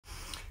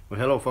Well,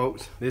 hello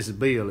folks, this is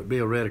Bill at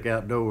Bill Reddick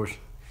Outdoors,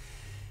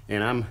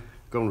 and I'm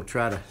going to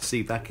try to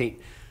see if I can't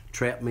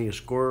trap me a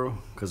squirrel,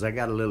 because I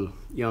got a little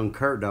young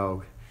cur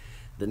dog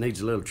that needs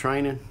a little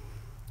training.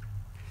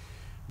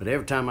 But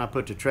every time I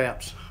put the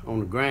traps on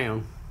the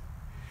ground,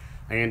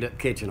 I end up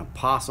catching a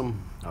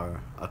possum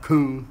or a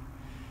coon,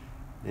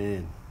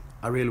 and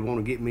I really want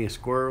to get me a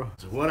squirrel.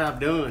 So what I've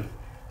done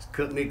is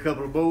cut me a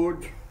couple of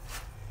boards,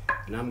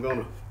 and I'm going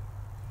to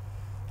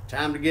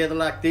tie them together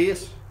like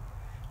this.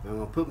 I'm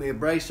going to put me a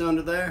brace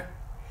under there,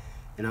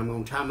 and I'm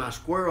going to tie my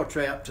squirrel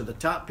trap to the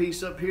top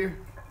piece up here,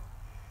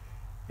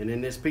 and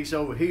then this piece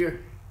over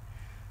here,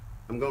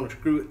 I'm going to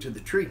screw it to the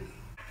tree.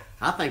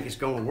 I think it's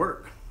going to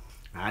work.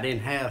 I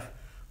didn't have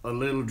a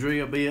little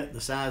drill bit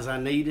the size I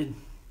needed,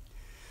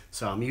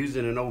 so I'm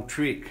using an old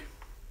trick.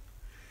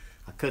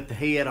 I cut the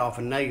head off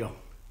a nail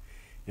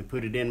and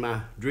put it in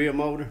my drill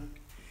motor,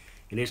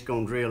 and it's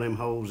going to drill them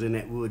holes in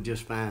that wood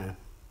just fine.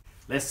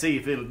 Let's see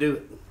if it'll do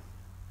it.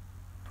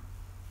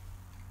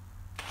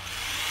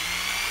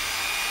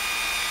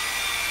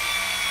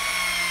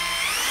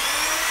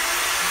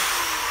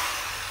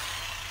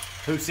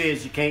 Who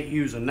says you can't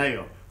use a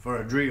nail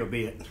for a drill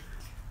bit?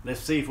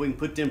 Let's see if we can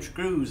put them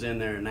screws in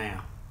there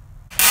now.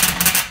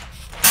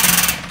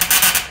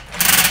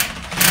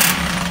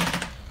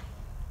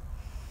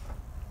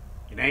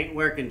 It ain't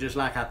working just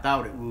like I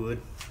thought it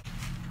would.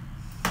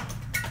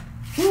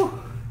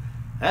 Whew,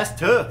 that's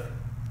tough.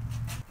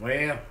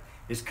 Well,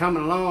 it's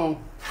coming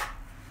along.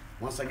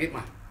 Once I get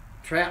my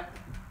trap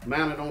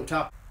mounted on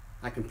top,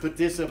 I can put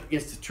this up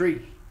against the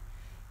tree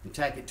and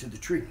tack it to the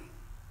tree.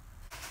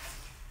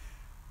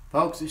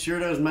 Folks, it sure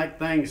does make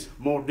things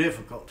more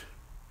difficult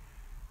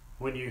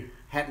when you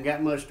haven't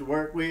got much to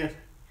work with.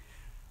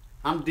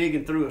 I'm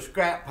digging through a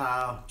scrap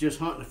pile, just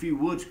hunting a few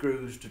wood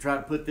screws to try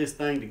to put this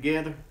thing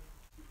together.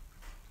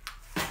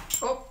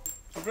 Oh,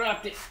 I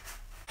dropped it.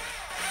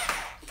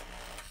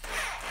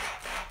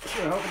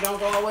 Sure hope it don't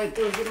go all the way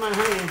through and get my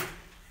hand.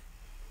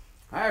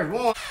 There's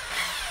one.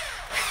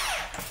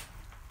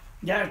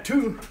 Got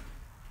two.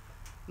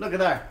 Look at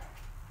there.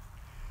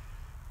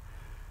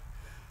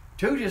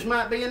 Two just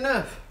might be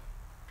enough.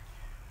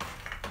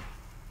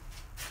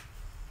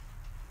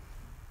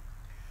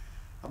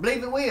 I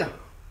believe it will.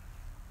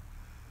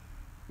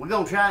 We're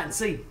gonna try it and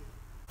see.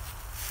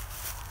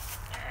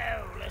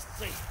 Oh, let's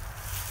see.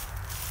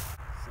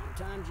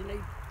 Sometimes you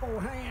need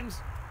 4 hands.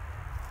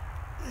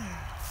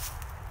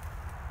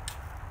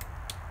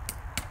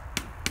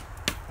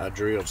 I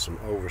drilled some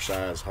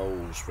oversized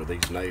holes for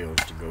these nails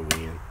to go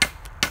in.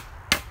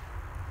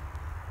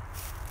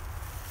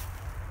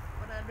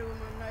 What'd I do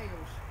with my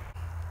nails?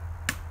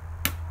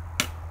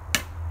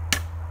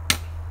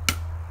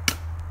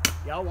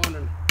 Y'all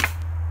wondering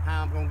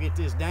how I'm gonna get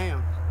this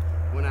down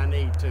when I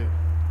need to.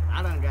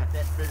 I done got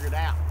that figured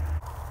out.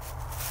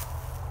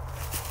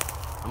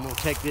 I'm gonna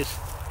take this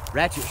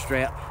ratchet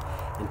strap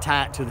and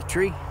tie it to the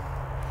tree.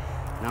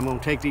 And I'm gonna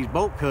take these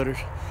bolt cutters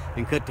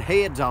and cut the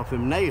heads off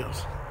them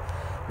nails.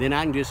 Then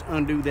I can just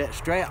undo that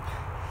strap,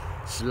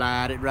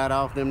 slide it right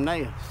off them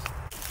nails.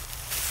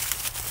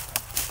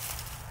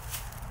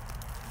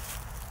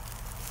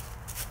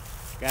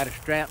 Got it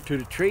strapped to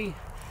the tree.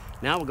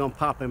 Now we're gonna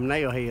pop them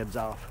nail heads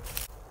off.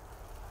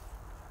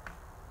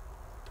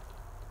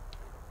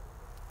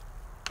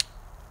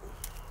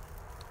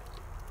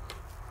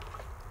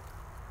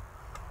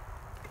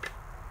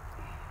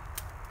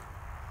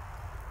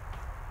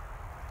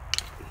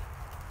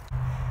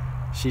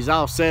 She's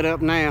all set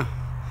up now.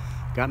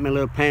 Got me a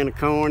little pan of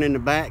corn in the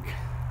back.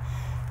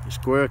 The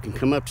squirrel can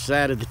come up the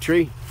side of the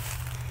tree.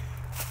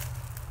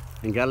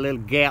 And got a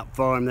little gap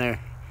for him there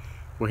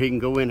where he can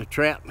go in a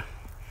trap.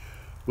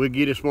 We'll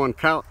get this one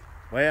caught.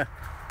 Well,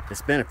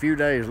 it's been a few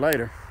days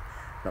later,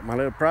 but my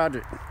little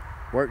project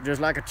worked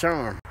just like a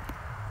charm.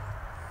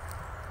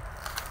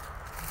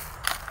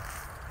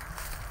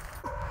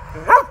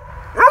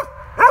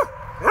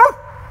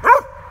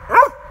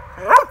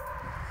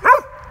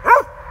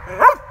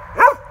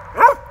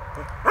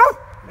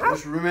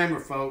 Just remember,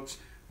 folks,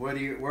 whether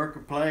you're at work or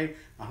play,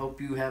 I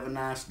hope you have a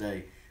nice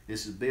day.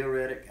 This is Bill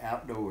Reddick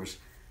Outdoors.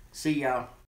 See y'all.